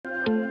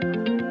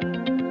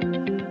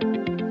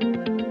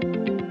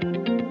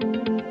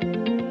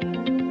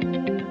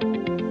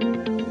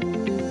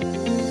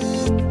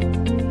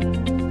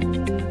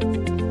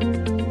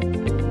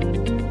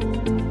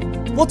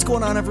What's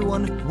going on,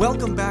 everyone?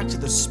 Welcome back to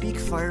the Speak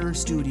Fire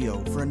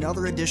Studio for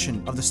another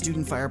edition of the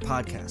Student Fire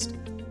Podcast.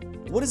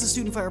 What is a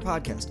Student Fire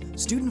Podcast?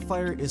 Student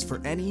Fire is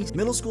for any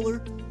middle schooler,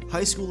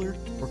 high schooler,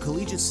 or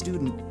collegiate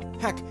student.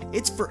 Heck,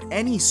 it's for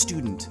any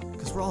student,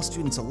 because we're all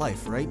students of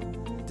life, right?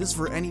 This is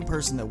for any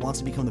person that wants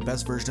to become the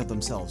best version of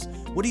themselves.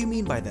 What do you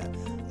mean by that?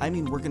 I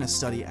mean, we're going to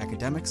study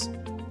academics.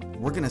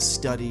 We're going to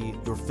study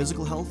your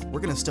physical health.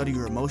 We're going to study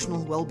your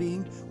emotional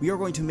well-being. We are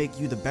going to make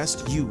you the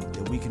best you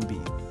that we can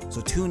be.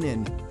 So tune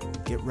in,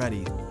 get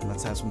ready, and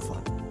let's have some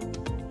fun.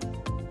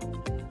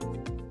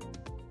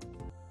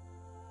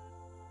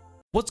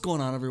 What's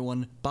going on,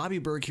 everyone? Bobby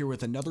Berg here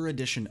with another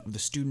edition of the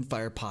Student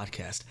Fire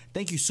Podcast.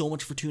 Thank you so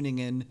much for tuning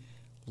in.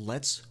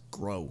 Let's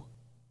grow.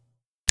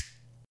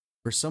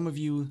 For some of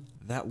you,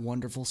 that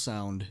wonderful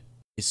sound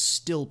is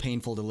still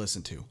painful to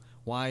listen to.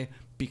 Why?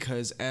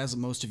 Because as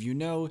most of you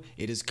know,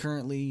 it is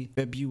currently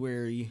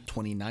February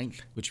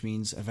 29th, which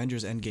means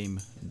Avengers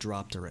Endgame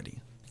dropped already.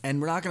 And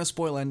we're not going to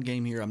spoil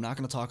Endgame here. I'm not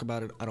going to talk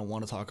about it. I don't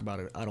want to talk about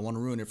it. I don't want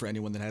to ruin it for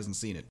anyone that hasn't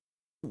seen it.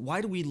 Why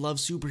do we love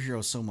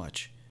superheroes so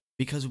much?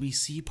 Because we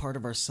see part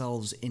of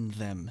ourselves in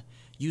them.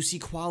 You see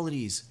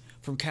qualities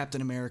from Captain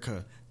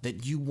America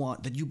that you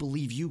want, that you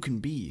believe you can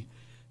be.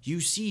 You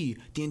see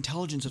the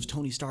intelligence of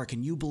Tony Stark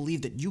and you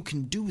believe that you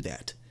can do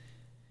that.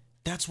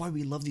 That's why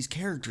we love these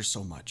characters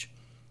so much.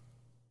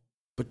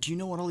 But do you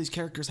know what all these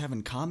characters have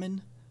in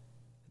common?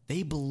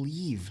 They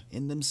believe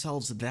in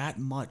themselves that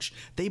much.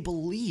 They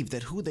believe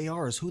that who they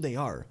are is who they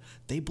are.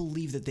 They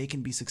believe that they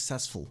can be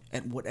successful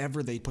at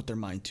whatever they put their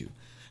mind to.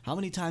 How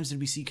many times did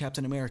we see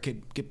Captain America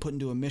get put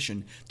into a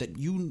mission that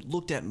you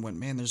looked at and went,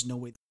 man, there's no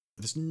way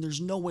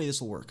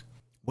this will work?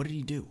 What did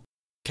he do?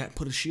 Cap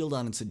put a shield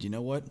on and said, you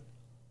know what?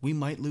 We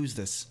might lose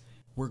this.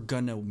 We're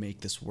gonna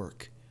make this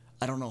work.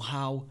 I don't know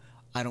how.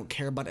 I don't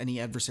care about any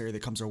adversary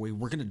that comes our way.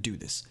 We're gonna do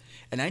this.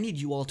 And I need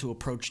you all to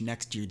approach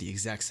next year the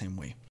exact same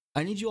way.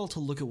 I need you all to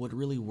look at what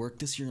really worked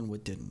this year and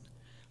what didn't.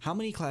 How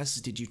many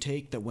classes did you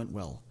take that went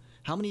well?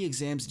 How many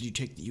exams did you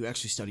take that you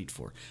actually studied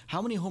for?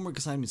 How many homework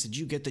assignments did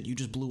you get that you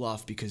just blew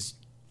off because,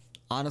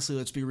 honestly,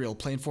 let's be real,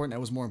 playing Fortnite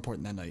was more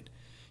important that night?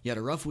 You had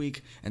a rough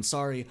week, and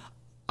sorry,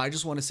 I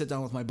just want to sit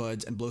down with my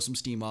buds and blow some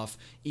steam off,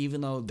 even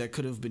though that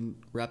could have been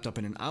wrapped up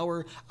in an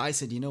hour. I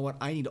said, you know what,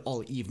 I need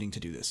all evening to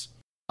do this.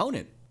 Own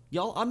it.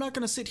 Y'all, I'm not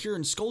going to sit here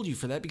and scold you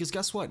for that because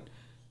guess what?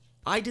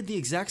 I did the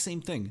exact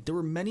same thing. There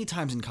were many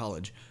times in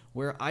college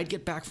where I'd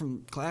get back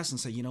from class and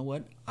say, you know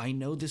what? I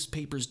know this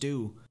paper's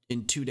due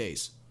in 2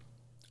 days.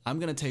 I'm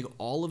going to take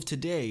all of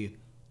today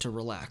to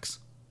relax.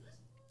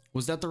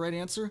 Was that the right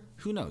answer?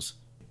 Who knows?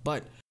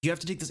 But you have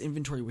to take this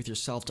inventory with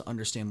yourself to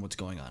understand what's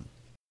going on.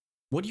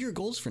 What are your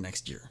goals for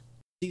next year?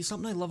 See,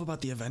 something I love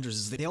about the Avengers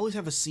is they always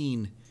have a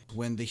scene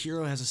when the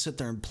hero has to sit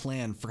there and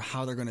plan for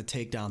how they're going to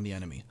take down the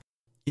enemy.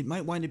 It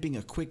might wind up being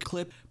a quick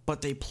clip,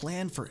 but they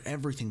plan for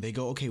everything. They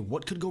go, okay,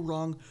 what could go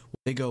wrong?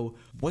 They go,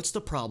 what's the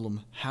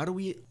problem? How do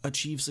we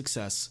achieve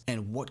success?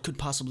 And what could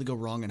possibly go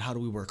wrong? And how do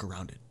we work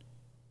around it?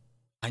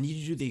 I need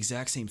you to do the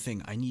exact same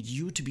thing. I need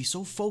you to be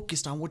so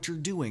focused on what you're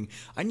doing.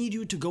 I need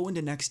you to go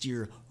into next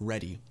year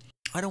ready.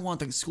 I don't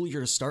want the school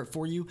year to start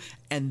for you,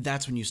 and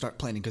that's when you start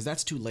planning, because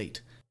that's too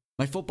late.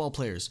 My football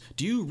players,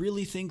 do you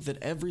really think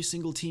that every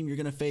single team you're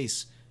going to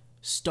face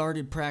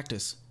started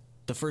practice?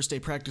 The first day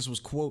practice was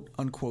quote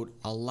unquote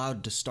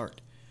allowed to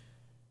start.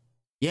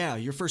 Yeah,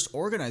 your first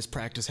organized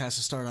practice has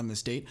to start on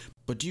this date,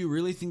 but do you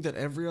really think that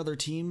every other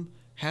team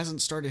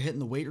hasn't started hitting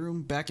the weight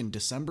room back in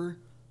December?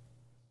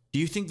 Do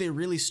you think they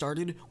really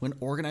started when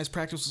organized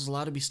practice was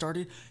allowed to be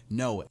started?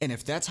 No, and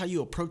if that's how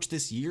you approach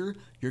this year,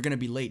 you're going to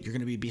be late, you're going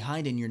to be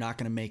behind, and you're not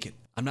going to make it.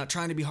 I'm not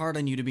trying to be hard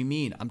on you to be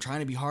mean. I'm trying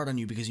to be hard on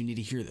you because you need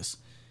to hear this.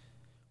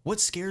 What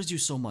scares you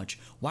so much?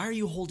 Why are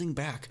you holding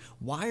back?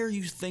 Why are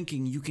you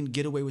thinking you can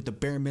get away with the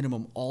bare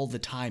minimum all the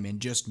time and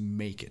just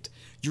make it?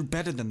 You're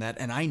better than that,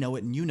 and I know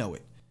it, and you know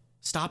it.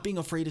 Stop being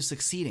afraid of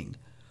succeeding.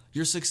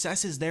 Your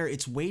success is there.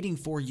 It's waiting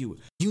for you.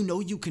 You know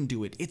you can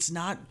do it. It's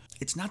not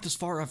this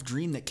far off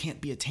dream that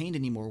can't be attained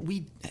anymore.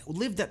 We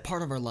lived that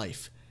part of our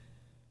life.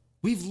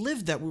 We've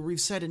lived that where we've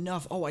said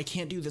enough. Oh, I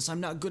can't do this.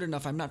 I'm not good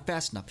enough. I'm not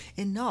fast enough.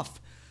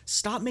 Enough.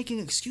 Stop making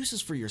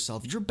excuses for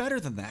yourself. You're better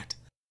than that.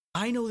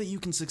 I know that you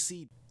can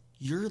succeed.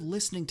 You're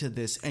listening to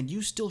this and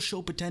you still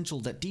show potential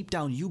that deep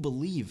down you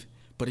believe.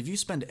 But if you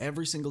spend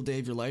every single day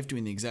of your life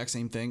doing the exact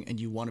same thing and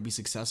you want to be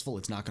successful,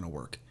 it's not going to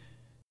work.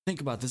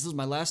 Think about this. This is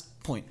my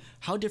last point.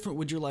 How different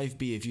would your life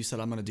be if you said,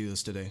 I'm going to do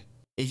this today?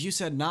 If you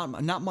said,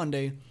 not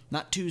Monday,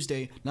 not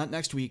Tuesday, not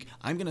next week,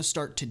 I'm going to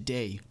start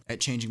today at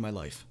changing my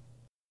life.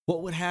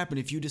 What would happen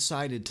if you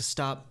decided to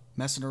stop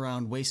messing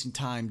around, wasting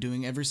time,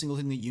 doing every single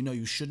thing that you know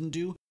you shouldn't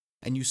do,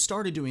 and you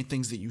started doing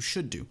things that you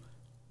should do?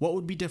 What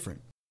would be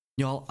different?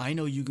 Y'all, I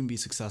know you can be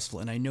successful,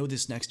 and I know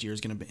this next year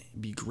is going to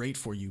be great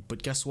for you,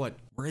 but guess what?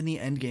 We're in the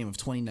end game of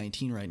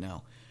 2019 right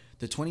now.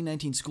 The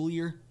 2019 school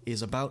year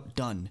is about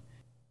done.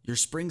 Your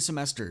spring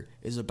semester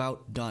is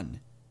about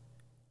done.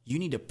 You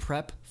need to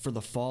prep for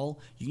the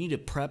fall. You need to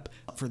prep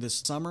for this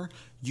summer.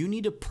 You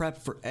need to prep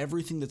for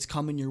everything that's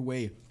coming your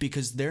way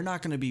because they're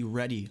not going to be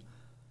ready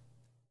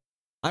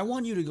I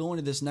want you to go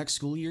into this next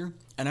school year,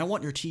 and I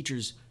want your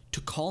teachers to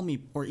call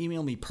me or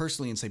email me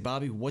personally and say,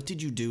 Bobby, what did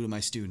you do to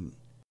my student?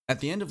 At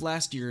the end of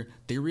last year,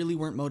 they really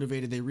weren't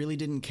motivated. They really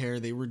didn't care.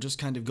 They were just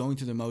kind of going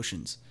through the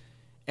motions.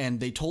 And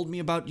they told me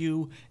about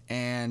you,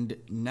 and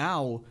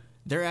now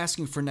they're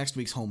asking for next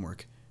week's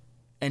homework.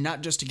 And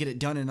not just to get it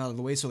done and out of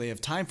the way so they have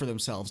time for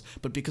themselves,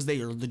 but because they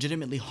are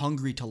legitimately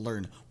hungry to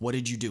learn. What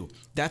did you do?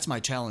 That's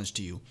my challenge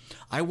to you.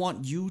 I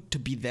want you to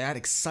be that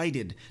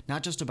excited,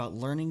 not just about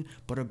learning,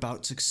 but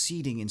about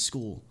succeeding in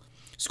school.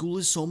 School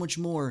is so much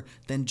more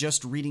than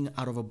just reading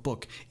out of a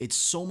book. It's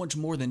so much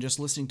more than just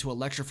listening to a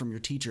lecture from your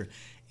teacher.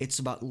 It's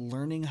about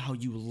learning how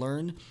you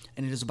learn,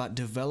 and it is about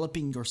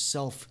developing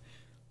yourself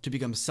to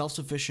become a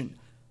self-sufficient,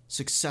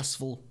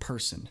 successful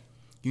person.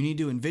 You need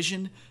to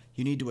envision,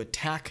 you need to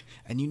attack,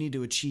 and you need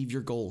to achieve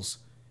your goals.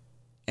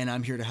 And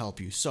I'm here to help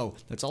you. So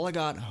that's all I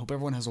got. I hope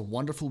everyone has a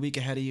wonderful week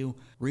ahead of you.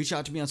 Reach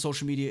out to me on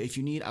social media if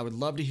you need. I would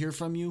love to hear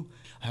from you.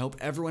 I hope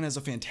everyone has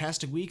a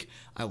fantastic week.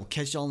 I will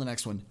catch y'all in the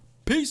next one.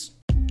 Peace!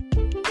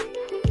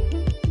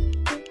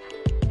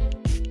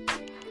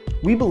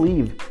 We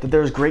believe that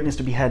there is greatness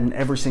to be had in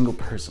every single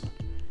person.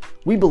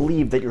 We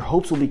believe that your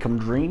hopes will become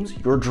dreams,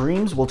 your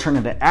dreams will turn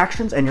into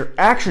actions, and your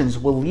actions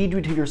will lead you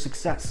to your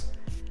success.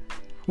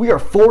 We are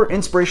 4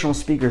 inspirational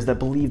speakers that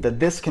believe that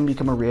this can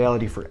become a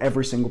reality for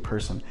every single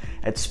person.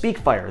 At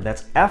SpeakFire,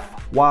 that's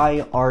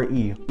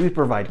F-Y-R-E, we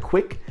provide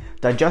quick,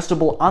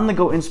 digestible,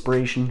 on-the-go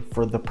inspiration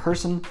for the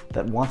person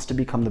that wants to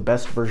become the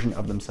best version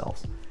of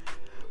themselves.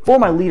 For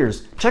my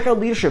leaders, check out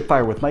Leadership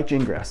Fire with Mike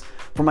Gingras.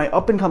 For my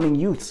up-and-coming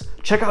youths,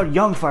 check out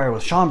Young Fire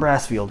with Sean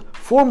Brassfield.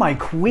 For my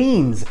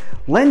queens,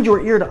 lend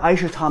your ear to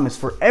Aisha Thomas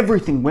for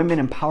everything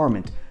women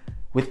empowerment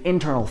with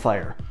Internal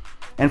Fire.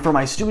 And for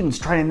my students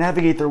trying to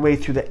navigate their way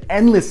through the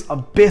endless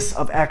abyss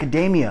of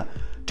academia,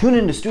 tune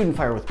into Student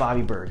Fire with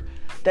Bobby Berg.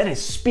 That is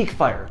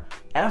SpeakFire,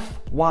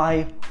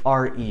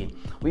 F-Y-R-E.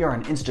 We are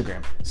on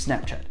Instagram,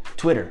 Snapchat,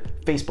 Twitter,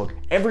 Facebook,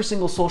 every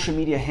single social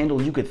media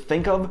handle you could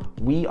think of,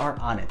 we are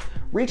on it.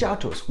 Reach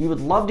out to us. We would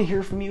love to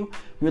hear from you.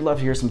 We would love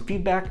to hear some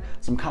feedback,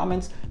 some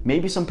comments,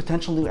 maybe some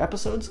potential new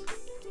episodes.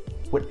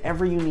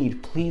 Whatever you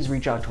need, please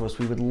reach out to us.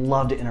 We would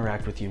love to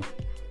interact with you.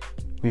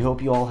 We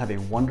hope you all have a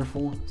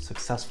wonderful,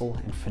 successful,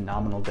 and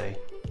phenomenal day.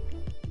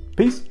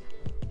 Peace.